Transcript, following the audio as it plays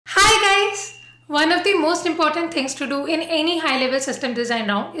One of the most important things to do in any high-level system design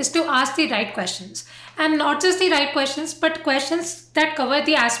round is to ask the right questions. And not just the right questions, but questions that cover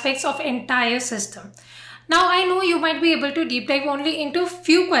the aspects of entire system. Now, I know you might be able to deep dive only into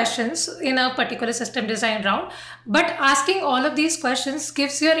few questions in a particular system design round, but asking all of these questions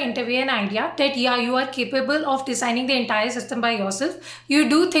gives your interviewer an idea that yeah, you are capable of designing the entire system by yourself. You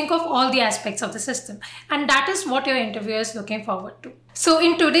do think of all the aspects of the system, and that is what your interviewer is looking forward to. So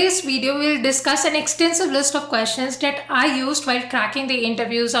in today's video, we'll discuss an extensive list of questions that I used while cracking the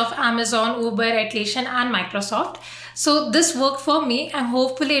interviews of Amazon, Uber, Atlassian and Microsoft. So this worked for me and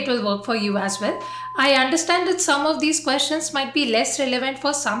hopefully it will work for you as well. I understand that some of these questions might be less relevant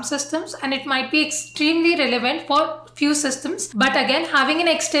for some systems and it might be extremely relevant for few systems. But again, having an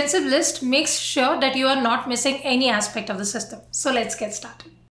extensive list makes sure that you are not missing any aspect of the system. So let's get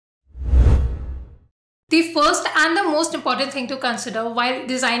started. The first and the most important thing to consider while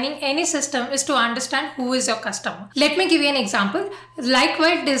designing any system is to understand who is your customer. Let me give you an example. Like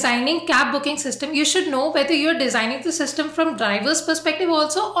while designing cab booking system, you should know whether you're designing the system from driver's perspective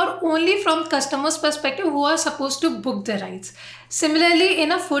also or only from customer's perspective who are supposed to book the rides. Similarly,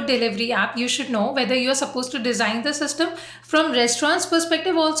 in a food delivery app, you should know whether you're supposed to design the system from restaurant's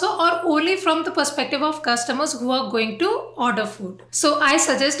perspective also or only from the perspective of customers who are going to order food. So I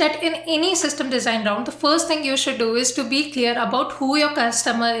suggest that in any system design round, the first thing you should do is to be clear about who your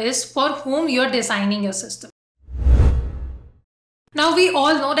customer is for whom you're designing your system. Now we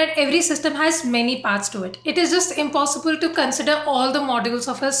all know that every system has many parts to it. It is just impossible to consider all the modules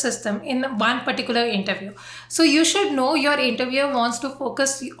of a system in one particular interview. So you should know your interviewer wants to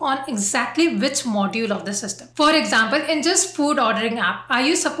focus on exactly which module of the system. For example, in just food ordering app, are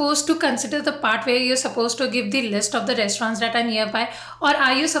you supposed to consider the part where you're supposed to give the list of the restaurants that are nearby, or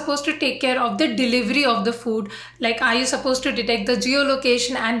are you supposed to take care of the delivery of the food? Like, are you supposed to detect the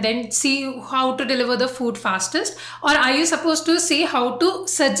geolocation and then see how to deliver the food fastest? Or are you supposed to see how to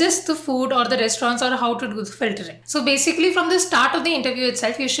suggest the food or the restaurants or how to do the filtering? So basically from the start of the interview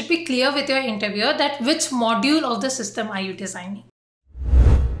itself, you should be clear with your interviewer that which module of the system are you designing.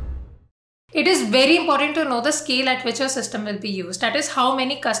 It is very important to know the scale at which your system will be used. That is how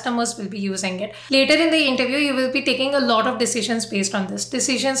many customers will be using it. Later in the interview, you will be taking a lot of decisions based on this.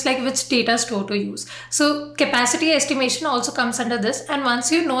 Decisions like which data store to use. So capacity estimation also comes under this. And once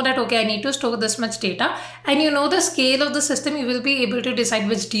you know that, okay, I need to store this much data and you know the scale of the system, you will be able to decide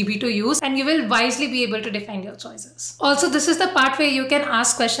which DB to use and you will wisely be able to define your choices. Also, this is the part where you can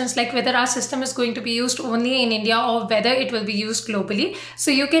ask questions like whether our system is going to be used only in India or whether it will be used globally.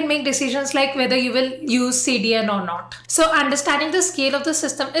 So you can make decisions like whether you will use CDN or not. So understanding the scale of the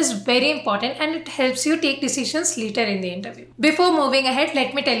system is very important and it helps you take decisions later in the interview. Before moving ahead,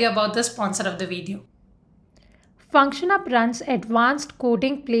 let me tell you about the sponsor of the video. FunctionUp runs Advanced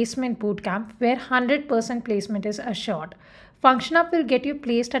Coding Placement Bootcamp where 100% placement is assured. FunctionUp will get you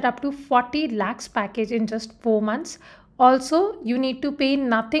placed at up to 40 lakhs package in just 4 months. Also, you need to pay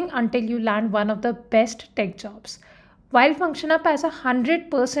nothing until you land one of the best tech jobs. While FunctionUp has a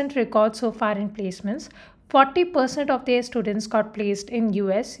 100% record so far in placements, 40% of their students got placed in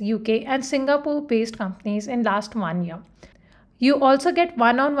US, UK and Singapore-based companies in last 1 year. You also get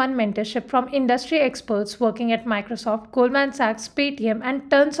one-on-one mentorship from industry experts working at Microsoft, Goldman Sachs, Paytm and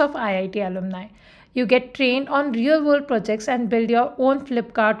tons of IIT alumni. You get trained on real-world projects and build your own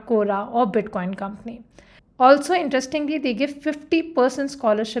Flipkart, Quora or Bitcoin company. Also, interestingly, they give 50%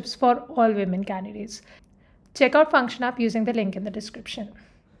 scholarships for all women candidates. Check out FunctionUp using the link in the description.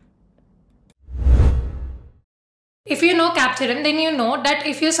 If you know CAP theorem, then you know that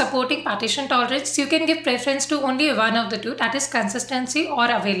if you're supporting partition tolerance, you can give preference to only one of the two, that is consistency or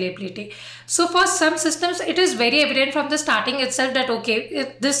availability. So for some systems, it is very evident from the starting itself that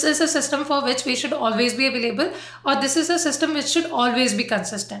okay, this is a system for which we should always be available or this is a system which should always be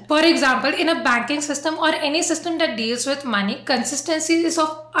consistent. For example, in a banking system or any system that deals with money, consistency is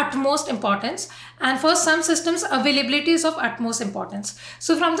of utmost importance and for some systems, availability is of utmost importance.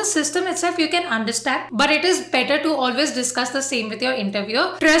 So from the system itself, you can understand, but it is better to always discuss the same with your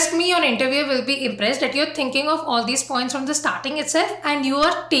interviewer. Trust me, your interviewer will be impressed that you're thinking of all these points from the starting itself and you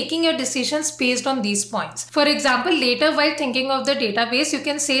are taking your decisions based on these points. For example, later while thinking of the database, you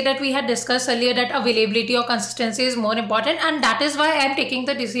can say that we had discussed earlier that availability or consistency is more important and that is why I'm taking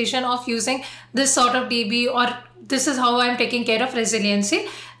the decision of using this sort of DB or this is how I'm taking care of resiliency.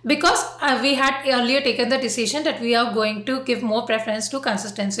 Because we had earlier taken the decision that we are going to give more preference to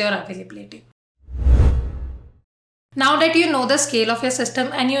consistency or availability. Now that you know the scale of your system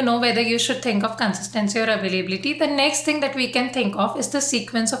and you know whether you should think of consistency or availability, the next thing that we can think of is the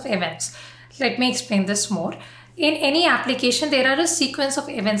sequence of events. Let me explain this more. In any application, there are a sequence of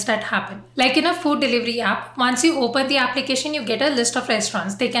events that happen. Like in a food delivery app, once you open the application, you get a list of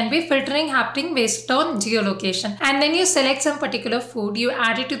restaurants. They can be filtering happening based on geolocation. And then you select some particular food, you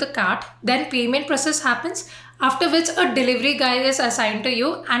add it to the cart, then payment process happens, after which a delivery guy is assigned to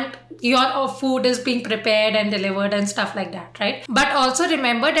you and your food is being prepared and delivered and stuff like that, right? But also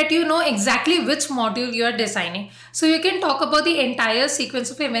remember that you know exactly which module you are designing. So you can talk about the entire sequence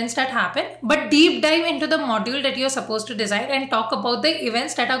of events that happen, but deep dive into the module that you're supposed to design and talk about the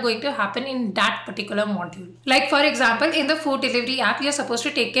events that are going to happen in that particular module. Like for example, in the food delivery app, you're supposed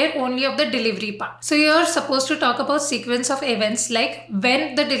to take care only of the delivery part. So you're supposed to talk about sequence of events like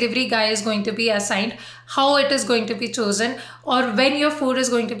when the delivery guy is going to be assigned, how it is going to be chosen, or when your food is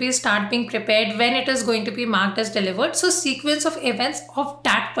going to be start being prepared, when it is going to be marked as delivered. So sequence of events of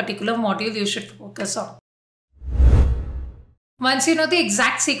that particular module you should focus on. Once you know the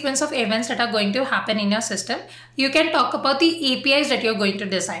exact sequence of events that are going to happen in your system, you can talk about the APIs that you're going to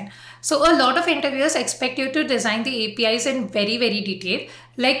design. So a lot of interviewers expect you to design the APIs in very detail,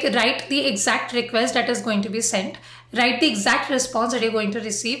 like write the exact request that is going to be sent, write the exact response that you're going to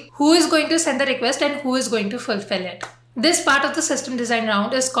receive, who is going to send the request and who is going to fulfill it. This part of the system design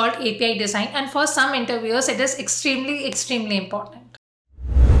round is called API design, and for some interviewers it is extremely important.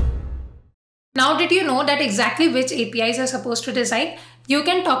 Now that you know that exactly which APIs are supposed to design, you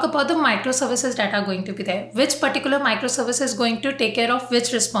can talk about the microservices that are going to be there. Which particular microservice is going to take care of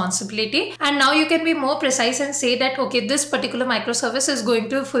which responsibility. And now you can be more precise and say that, okay, this particular microservice is going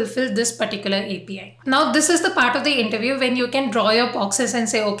to fulfill this particular API. Now this is the part of the interview when you can draw your boxes and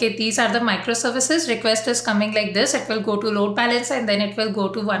say, okay, these are the microservices. Request is coming like this. It will go to load balancer and then it will go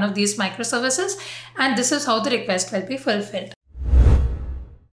to one of these microservices. And this is how the request will be fulfilled.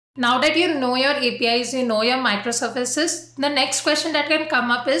 Now that you know your APIs, you know your microservices, the next question that can come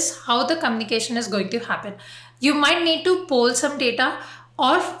up is how the communication is going to happen. You might need to poll some data,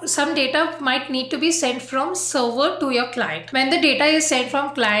 or some data might need to be sent from server to your client. When the data is sent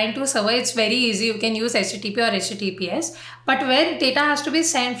from client to server, it's very easy. You can use HTTP or HTTPS. But when data has to be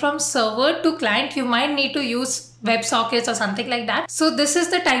sent from server to client, you might need to use WebSockets or something like that. So this is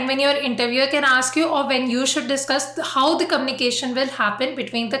the time when your interviewer can ask you, or when you should discuss how the communication will happen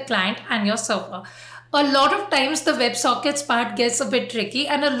between the client and your server. A lot of times the WebSockets part gets a bit tricky,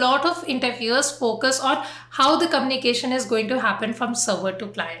 and a lot of interviewers focus on how the communication is going to happen from server to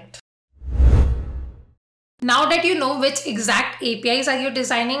client. Now that you know which exact APIs are you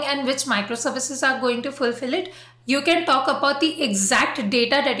designing and which microservices are going to fulfill it, you can talk about the exact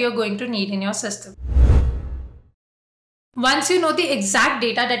data that you're going to need in your system. Once you know the exact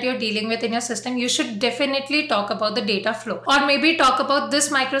data that you're dealing with in your system, you should definitely talk about the data flow, or maybe talk about this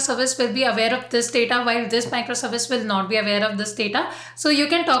microservice will be aware of this data while this microservice will not be aware of this data. So you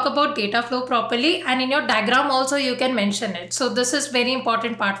can talk about data flow properly, and in your diagram also you can mention it. So this is very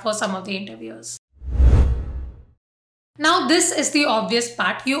important part for some of the interviewers. Now this is the obvious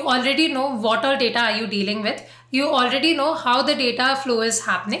part. You already know what all data are you dealing with. You already know how the data flow is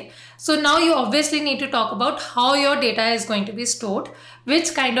happening. So now you obviously need to talk about how your data is going to be stored,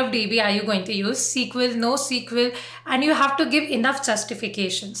 which kind of DB are you going to use, SQL, no SQL, and you have to give enough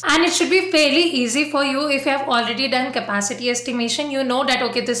justifications. And it should be fairly easy for you if you have already done capacity estimation. You know that,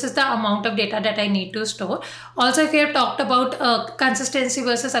 okay, this is the amount of data that I need to store. Also, if you have talked about consistency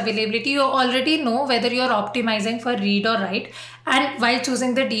versus availability, you already know whether you're optimizing for read or write. And while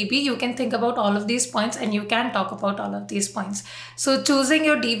choosing the DB, you can think about all of these points and you can talk about all of these points. So choosing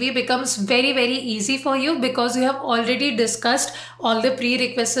your DB becomes very easy for you because you have already discussed all the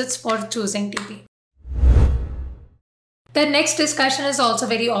prerequisites for choosing DB. The next discussion is also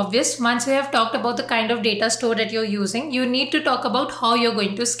very obvious. Once you have talked about the kind of data store that you're using, you need to talk about how you're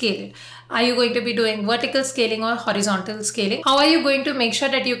going to scale it. Are you going to be doing vertical scaling or horizontal scaling? How are you going to make sure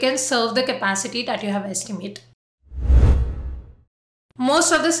that you can serve the capacity that you have estimated?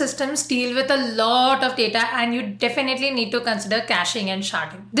 Most of the systems deal with a lot of data, and you definitely need to consider caching and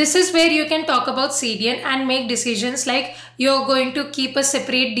sharding. This is where you can talk about CDN and make decisions like you're going to keep a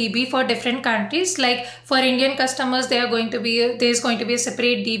separate DB for different countries. Like for Indian customers, there's going to be a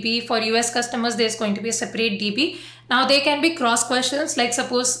separate DB. For US customers, there's going to be a separate DB. Now there can be cross questions, like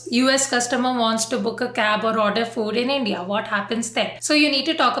suppose US customer wants to book a cab or order food in India. What happens then? So you need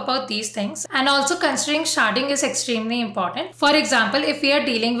to talk about these things, and also considering sharding is extremely important. For example, if we are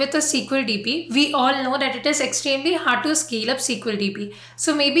dealing with a SQL DB, we all know that it is extremely hard to scale up SQL DB.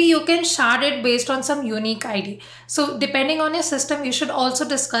 So maybe you can shard it based on some unique ID. So depending on your system, you should also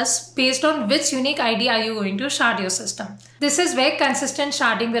discuss based on which unique ID are you going to shard your system. This is where consistent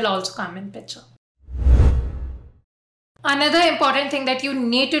sharding will also come in picture. Another important thing that you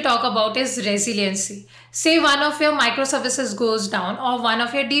need to talk about is resiliency. Say one of your microservices goes down or one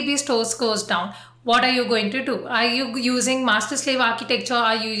of your DB stores goes down. What are you going to do? Are you using master-slave architecture?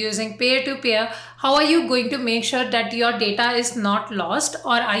 Are you using peer-to-peer? How are you going to make sure that your data is not lost,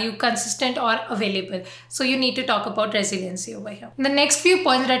 or are you consistent or available? So you need to talk about resiliency over here. The next few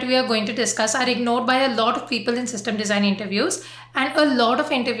points that we are going to discuss are ignored by a lot of people in system design interviews, and a lot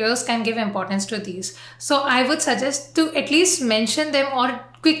of interviewers can give importance to these. So I would suggest to at least mention them or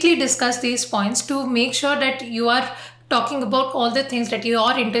quickly discuss these points to make sure that you are talking about all the things that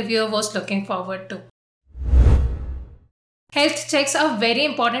your interviewer was looking forward to. Health checks are a very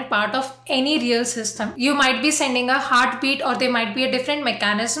important part of any real system. You might be sending a heartbeat or there might be a different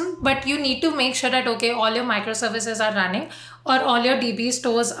mechanism, but you need to make sure that okay, all your microservices are running or all your DB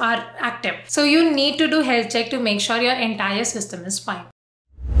stores are active. So you need to do health check to make sure your entire system is fine.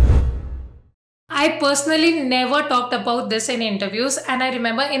 I personally never talked about this in interviews, and I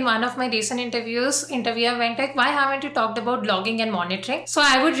remember in one of my recent interviews, interviewer went like, why haven't you talked about logging and monitoring? So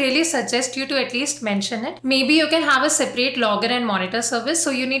I would really suggest you to at least mention it. Maybe you can have a separate logger and monitor service.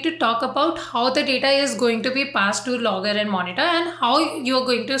 So you need to talk about how the data is going to be passed to logger and monitor and how you're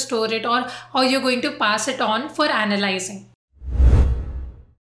going to store it or how you're going to pass it on for analyzing.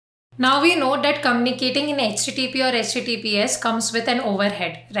 Now we know that communicating in HTTP or HTTPS comes with an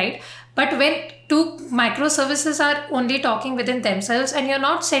overhead, right? But when two microservices are only talking within themselves and you're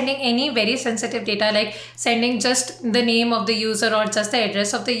not sending any very sensitive data like sending just the name of the user or just the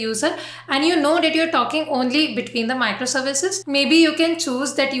address of the user, and you know that you're talking only between the microservices, maybe you can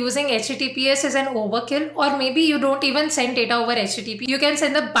choose that using HTTPS is an overkill, or maybe you don't even send data over HTTP. You can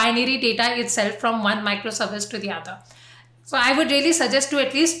send the binary data itself from one microservice to the other. So I would really suggest to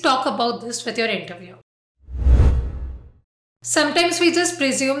at least talk about this with your interviewer. Sometimes we just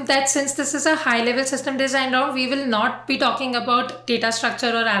presume that since this is a high-level system design round, we will not be talking about data structure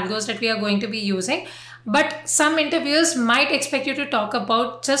or algos that we are going to be using. But some interviewers might expect you to talk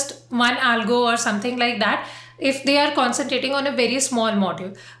about just one algo or something like that if they are concentrating on a very small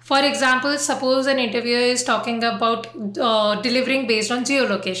module. For example, suppose an interviewer is talking about delivering based on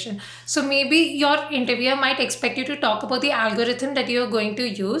geolocation. So maybe your interviewer might expect you to talk about the algorithm that you are going to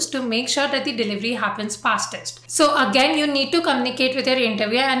use to make sure that the delivery happens fastest. So again, you need to communicate with your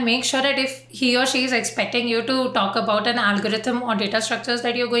interviewer and make sure that if he or she is expecting you to talk about an algorithm or data structures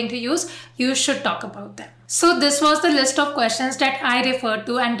that you're going to use, you should talk about them. So this was the list of questions that I referred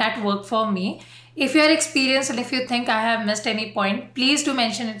to and that worked for me. If you are experienced and if you think I have missed any point, please do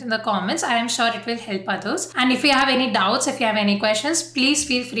mention it in the comments. I am sure it will help others. And if you have any doubts, if you have any questions, please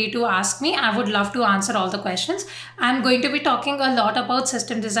feel free to ask me. I would love to answer all the questions. I'm going to be talking a lot about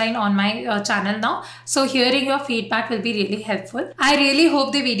system design on my channel now. So hearing your feedback will be really helpful. I really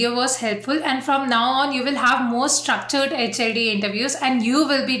hope the video was helpful, and from now on you will have more structured HLD interviews and you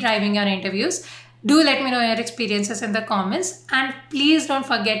will be driving your interviews. Do let me know your experiences in the comments, and please don't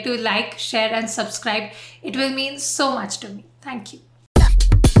forget to like, share and subscribe. It will mean so much to me. Thank you.